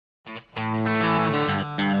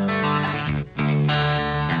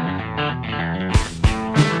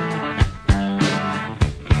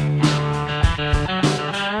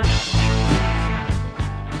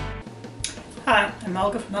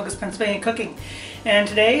Columbus, Pennsylvania cooking. And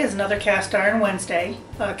today is another Cast Iron Wednesday.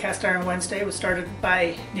 Cast Iron Wednesday was started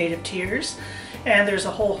by Native Tears, and there's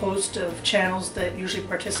a whole host of channels that usually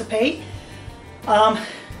participate.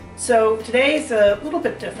 So today's a little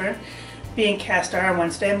bit different, being Cast Iron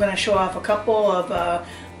Wednesday. I'm going to show off a couple of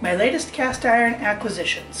my latest cast iron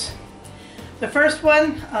acquisitions. The first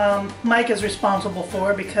one Mike is responsible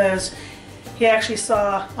for because he actually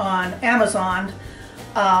saw on Amazon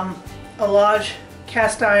a large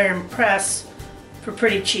cast iron press for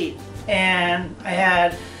pretty cheap, and I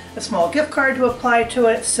had a small gift card to apply to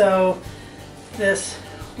it, so this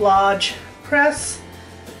large press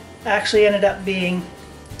actually ended up being,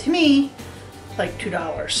 to me, like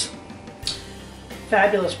 $2.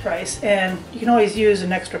 Fabulous price, and you can always use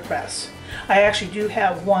an extra press. I actually do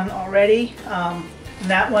have one already, and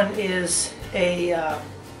that one is a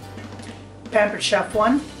Pampered Chef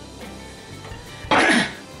one,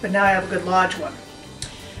 but now I have a good large one.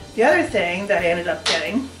 The other thing that I ended up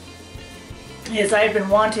getting is I had been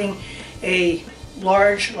wanting a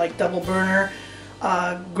large, like double burner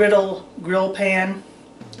griddle grill pan,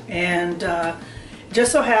 and it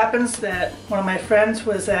just so happens that one of my friends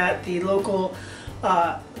was at the local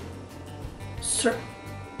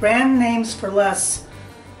brand names for less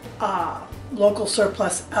local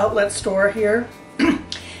surplus outlet store here.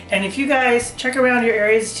 And if you guys check around your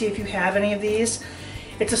areas to see if you have any of these,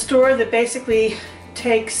 it's a store that basically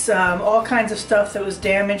takes all kinds of stuff that was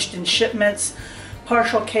damaged in shipments,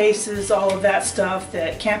 partial cases, all of that stuff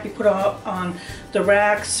that can't be put out on the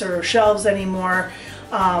racks or shelves anymore,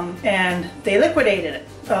 and they liquidated it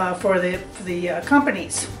for the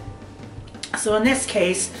companies. So in this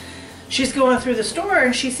case, she's going through the store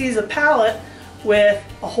and she sees a pallet with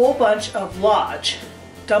a whole bunch of large,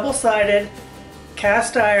 double-sided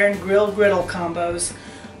cast iron griddle combos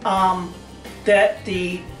that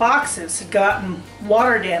the boxes had gotten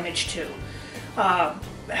water damage to,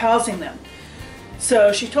 housing them.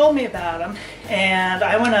 So she told me about them, and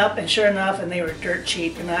I went up, and sure enough, and they were dirt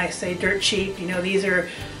cheap. And I say dirt cheap, you know, these are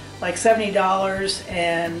like $70,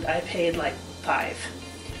 and I paid like $5.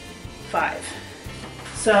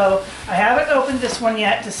 So I haven't opened this one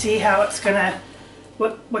yet to see how it's gonna,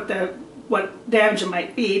 what damage it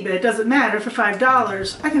might be, but it doesn't matter. For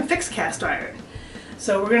 $5 I can fix cast iron.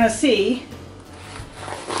 So we're gonna see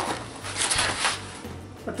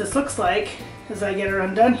what this looks like as I get her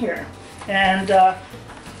undone here. And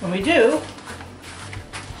when we do,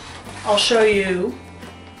 I'll show you,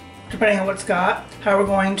 depending on what it's got, how we're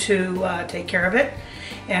going to take care of it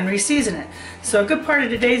and re-season it. So a good part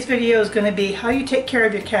of today's video is going to be how you take care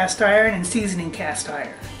of your cast iron and seasoning cast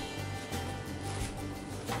iron.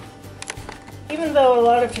 Even though a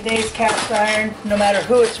lot of today's cast iron, no matter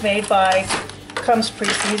who it's made by, comes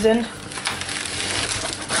pre-seasoned,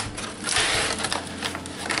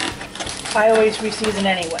 I always re-season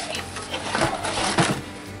anyway.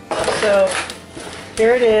 So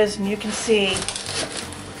here it is, and you can see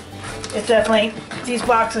it definitely, these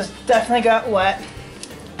boxes definitely got wet.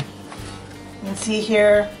 You can see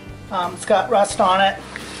here, it's got rust on it.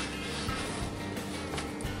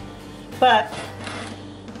 But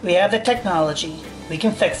we have the technology, we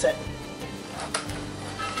can fix it.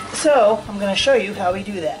 So I'm going to show you how we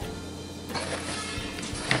do that.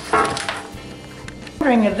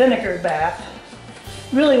 During a vinegar bath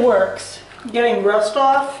really works. Getting rust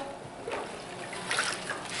off?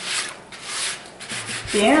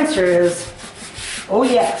 The answer is, oh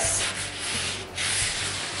yes.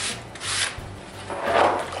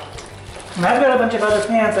 And I've got a bunch of other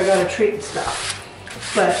pans I got to treat and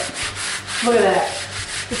stuff. But look at that.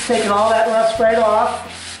 It's taking all that rust right off.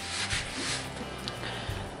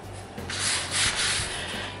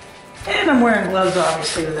 And I'm wearing gloves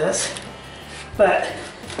obviously with this. But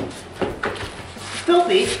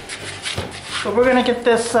filthy. But we're gonna get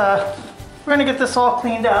this all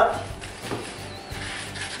cleaned up.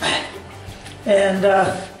 And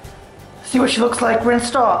see what she looks like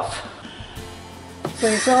rinsed off. So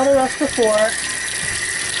you saw the rust before.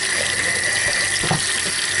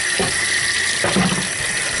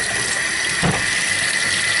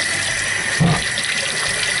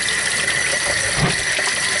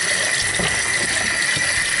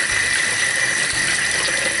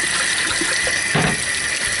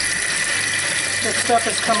 This stuff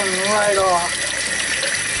is coming right off.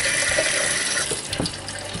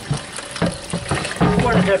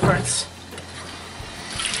 What a difference.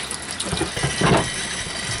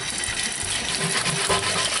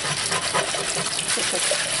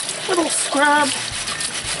 Just a little scrub.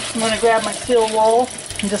 I'm going to grab my steel wool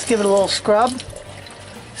and just give it a little scrub.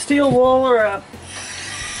 Steel wool or a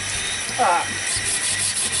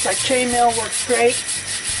like chainmail works great.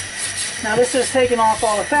 Now this is taking off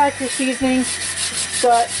all the factory seasoning,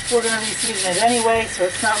 but we're going to re-season it anyway, so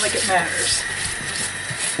it's not like it matters.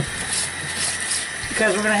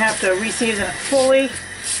 Because we're going to have to re-season it fully.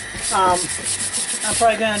 I'm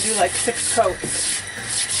probably going to do like 6 coats.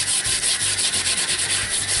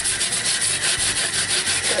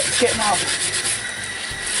 It's getting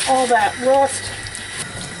off all that rust.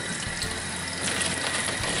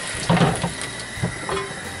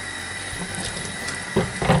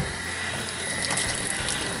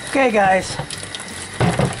 Okay guys,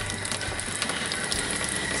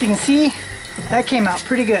 so you can see that came out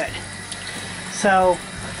pretty good. So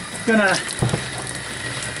I'm gonna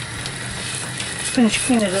finish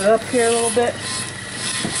cleaning it up here a little bit,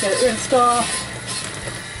 get it rinsed off,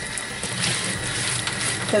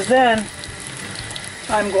 because then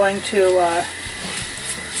I'm going to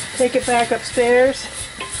take it back upstairs.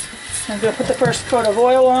 I'm going to put the first coat of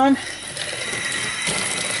oil on,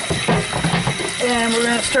 and we're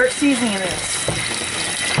going to start seasoning this.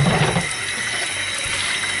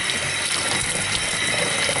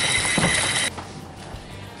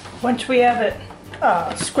 Once we have it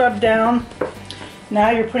scrubbed down, now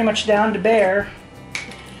you're pretty much down to bare,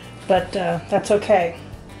 but that's okay.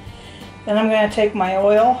 Then I'm going to take my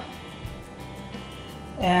oil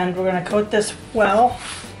and we're going to coat this well.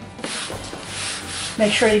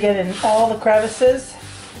 Make sure you get in all the crevices.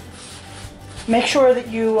 Make sure that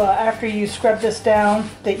you, after you scrub this down,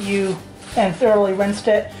 that you and thoroughly rinsed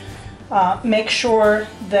it, make sure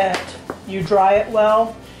that you dry it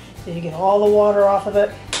well, that you get all the water off of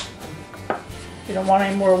it. You don't want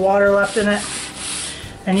any more water left in it.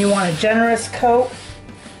 And you want a generous coat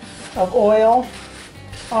of oil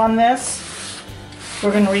on this.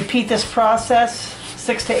 We're going to repeat this process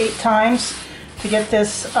 6 to 8 times to get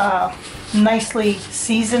this nicely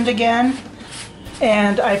seasoned again.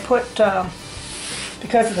 And I put,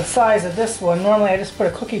 because of the size of this one, normally I just put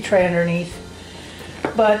a cookie tray underneath.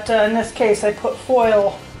 But in this case I put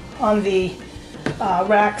foil on the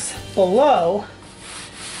racks below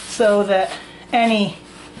so that any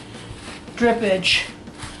drippage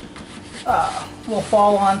will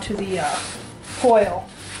fall onto the foil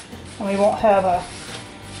and we won't have a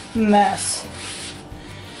mess.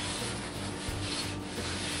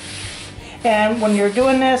 And when you're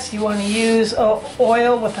doing this, you want to use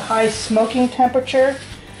oil with a high smoking temperature.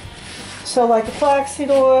 So like a flaxseed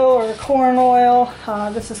oil or corn oil,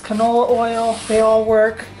 this is canola oil, they all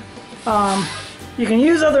work. You can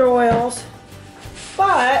use other oils,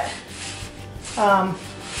 but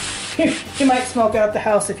you might smoke out the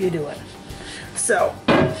house if you do it. So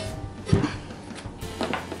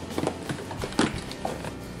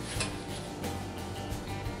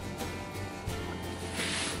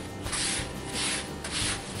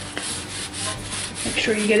make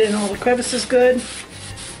sure you get in all the crevices good.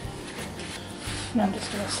 And I'm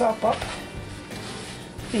just going to sop up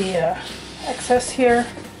the excess here.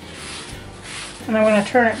 And I'm going to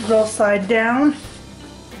turn it grill side down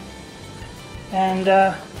and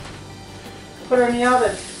put her in the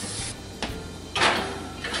oven.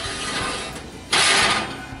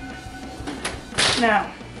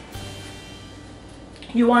 Now,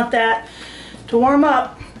 you want that to warm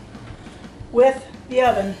up with the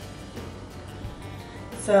oven.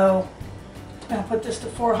 So I'm going to put this to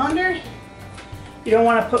 400. You don't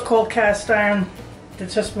want to put cold cast iron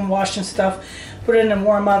that's just been washed and stuff. Put it in a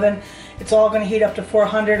warm oven. It's all going to heat up to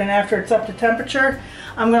 400, and after it's up to temperature,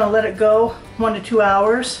 I'm going to let it go 1 to 2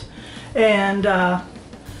 hours and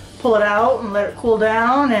pull it out and let it cool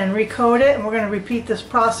down and recoat it, and we're going to repeat this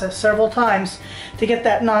process several times to get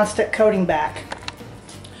that non-stick coating back.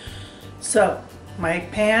 So my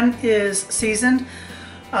pan is seasoned.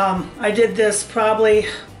 I did this probably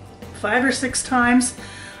 5 or 6 times.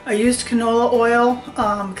 I used canola oil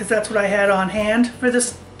because that's what I had on hand for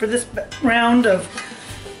this round of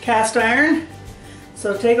cast iron.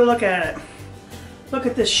 So take a look at it. Look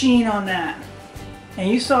at the sheen on that. And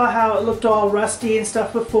you saw how it looked all rusty and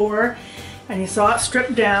stuff before, and you saw it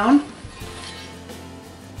stripped down.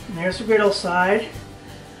 And there's the griddle side.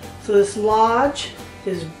 So this lodge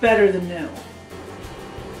is better than new.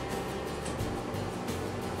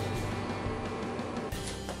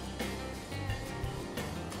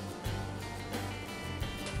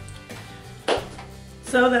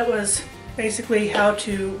 So that was basically how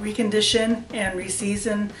to recondition and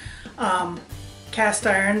reseason cast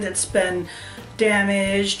iron that's been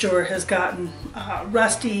damaged or has gotten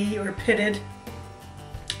rusty or pitted.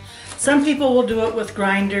 Some people will do it with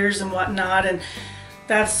grinders and whatnot, and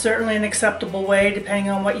that's certainly an acceptable way depending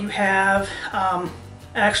on what you have.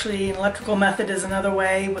 Actually, an electrical method is another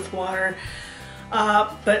way with water.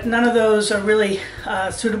 but none of those are really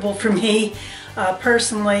suitable for me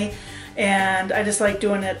personally, and I just like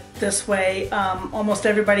doing it this way. Almost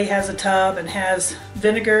everybody has a tub and has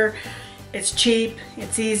vinegar. It's cheap,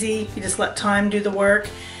 it's easy, you just let time do the work.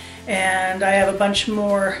 And I have a bunch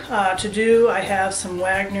more to do. I have some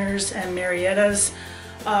Wagner's and Mariettas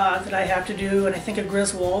that I have to do, and I think a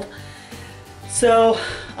Griswold. So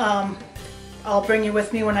I'll bring you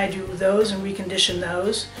with me when I do those and recondition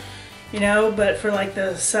those. You know, but for like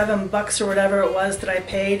the $7 or whatever it was that I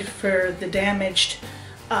paid for the damaged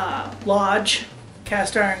Lodge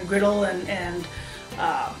cast iron griddle and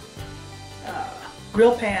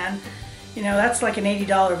grill pan, you know, that's like an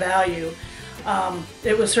 $80 value.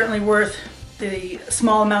 It was certainly worth the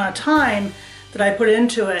small amount of time that I put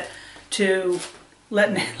into it to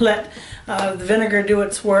let the vinegar do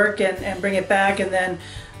its work and bring it back, and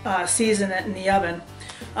then season it in the oven.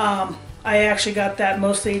 I actually got that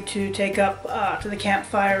mostly to take up to the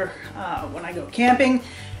campfire when I go camping,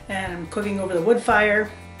 and I'm cooking over the wood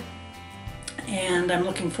fire, and I'm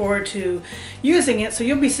looking forward to using it, so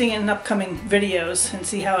you'll be seeing it in upcoming videos and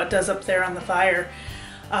see how it does up there on the fire.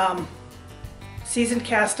 Seasoned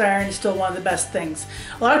cast iron is still one of the best things.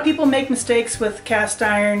 A lot of people make mistakes with cast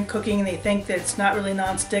iron cooking and they think that it's not really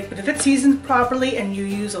non-stick, but if it's seasoned properly and you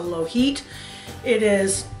use a low heat, it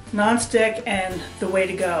is non-stick and the way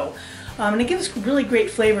to go. And it gives really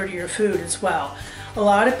great flavor to your food as well. A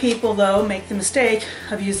lot of people though make the mistake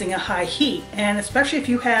of using a high heat, and especially if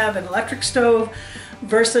you have an electric stove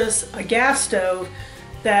versus a gas stove,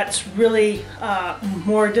 that's really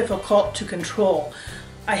more difficult to control.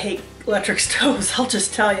 I hate electric stoves, I'll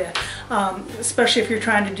just tell you, especially if you're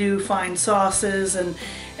trying to do fine sauces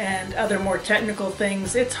and other more technical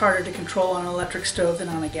things. It's harder to control on an electric stove than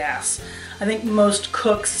on a gas. I think most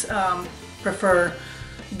cooks prefer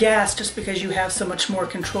gas just because you have so much more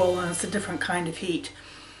control and it's a different kind of heat.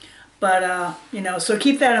 But you know, so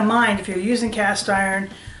keep that in mind if you're using cast iron.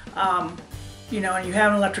 You know, and you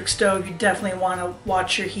have an electric stove, you definitely want to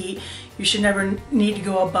watch your heat. You should never need to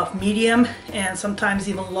go above medium, and sometimes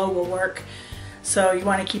even low will work. So you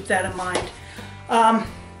want to keep that in mind.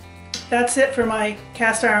 That's it for my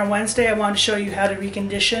Cast Iron Wednesday. I wanted to show you how to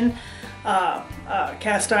recondition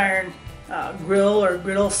cast iron grill or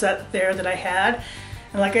griddle set there that I had.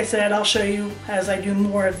 And like I said, I'll show you as I do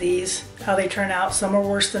more of these how they turn out. Some are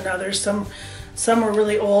worse than others. Some are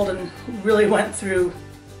really old and really went through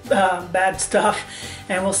bad stuff,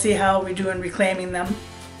 and we'll see how we do in reclaiming them.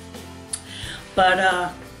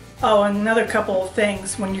 But oh, and another couple of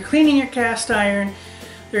things. When you're cleaning your cast iron,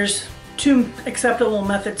 there's two acceptable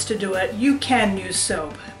methods to do it. You can use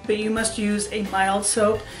soap, but you must use a mild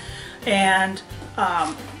soap. And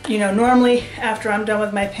you know, normally after I'm done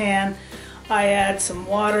with my pan, I add some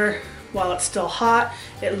water while it's still hot.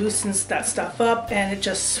 It loosens that stuff up and it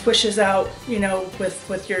just swishes out, you know,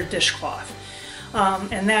 with your dishcloth.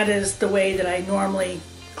 And that is the way that I normally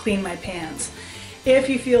clean my pans. If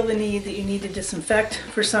you feel the need that you need to disinfect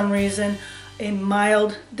for some reason, a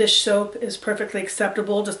mild dish soap is perfectly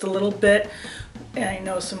acceptable, just a little bit. And you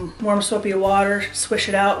know, some warm soapy water, swish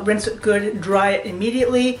it out, rinse it good, dry it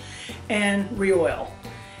immediately, and re-oil.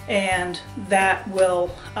 And that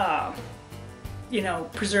will, you know,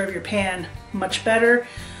 preserve your pan much better.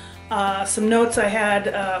 Some notes: I had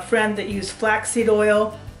a friend that used flaxseed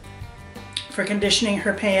oil for conditioning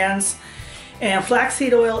her pans, and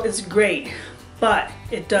flaxseed oil is great, but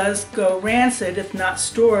it does go rancid if not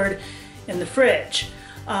stored in the fridge.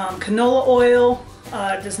 Canola oil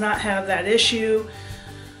does not have that issue,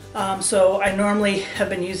 so I normally have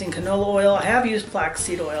been using canola oil. I have used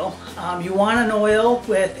flaxseed oil. You want an oil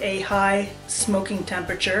with a high smoking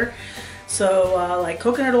temperature, so like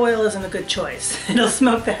coconut oil isn't a good choice. It'll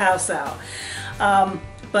smoke the house out.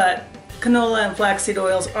 But canola and flaxseed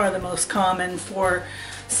oils are the most common for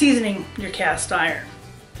seasoning your cast iron.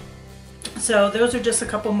 So those are just a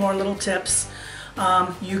couple more little tips.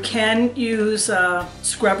 You can use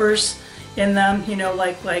scrubbers in them, you know,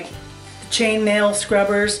 like chainmail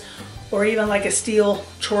scrubbers, or even like a steel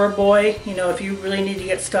chore boy, you know, if you really need to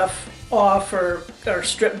get stuff off or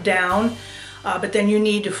stripped down. But then you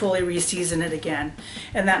need to fully re-season it again.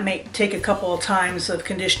 And that may take a couple of times of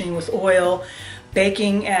conditioning with oil,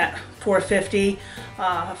 baking at 450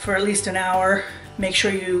 for at least an hour. Make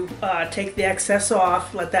sure you take the excess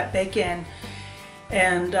off, let that bake in,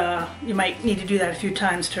 and you might need to do that a few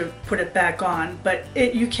times to put it back on. But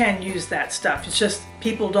you can use that stuff. It's just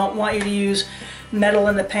people don't want you to use metal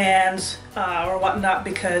in the pans or whatnot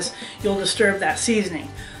because you'll disturb that seasoning.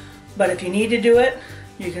 But if you need to do it,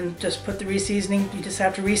 you can just put the re-seasoning, you just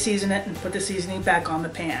have to re-season it and put the seasoning back on the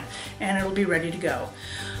pan, and it'll be ready to go.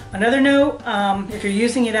 Another note, if you're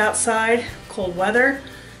using it outside, cold weather,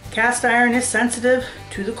 cast iron is sensitive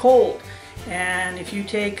to the cold. And if you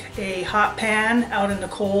take a hot pan out in the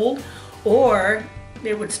cold, or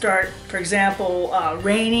it would start, for example,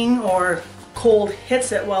 raining, or cold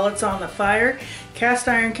hits it while it's on the fire, cast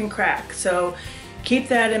iron can crack. So keep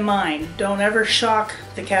that in mind. Don't ever shock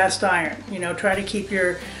the cast iron. You know, try to keep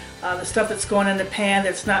your the stuff that's going in the pan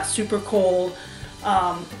that's not super cold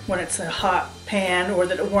when it's a hot pan, or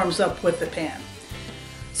that it warms up with the pan.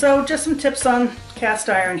 So just some tips on cast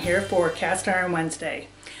iron here for Cast Iron Wednesday.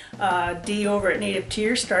 Dee over at Native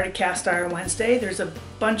Tears started Cast Iron Wednesday. There's a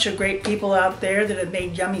bunch of great people out there that have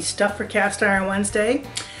made yummy stuff for Cast Iron Wednesday.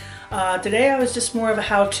 Today I was just more of a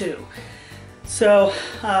how-to. So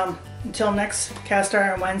until next Cast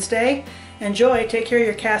Iron Wednesday, enjoy, take care of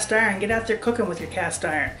your cast iron, get out there cooking with your cast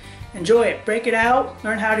iron. Enjoy it, break it out,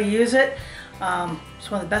 learn how to use it. It's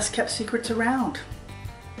one of the best kept secrets around.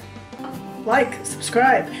 Like,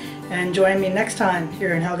 subscribe, and join me next time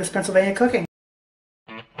here in Helga's Pennsylvania Cooking.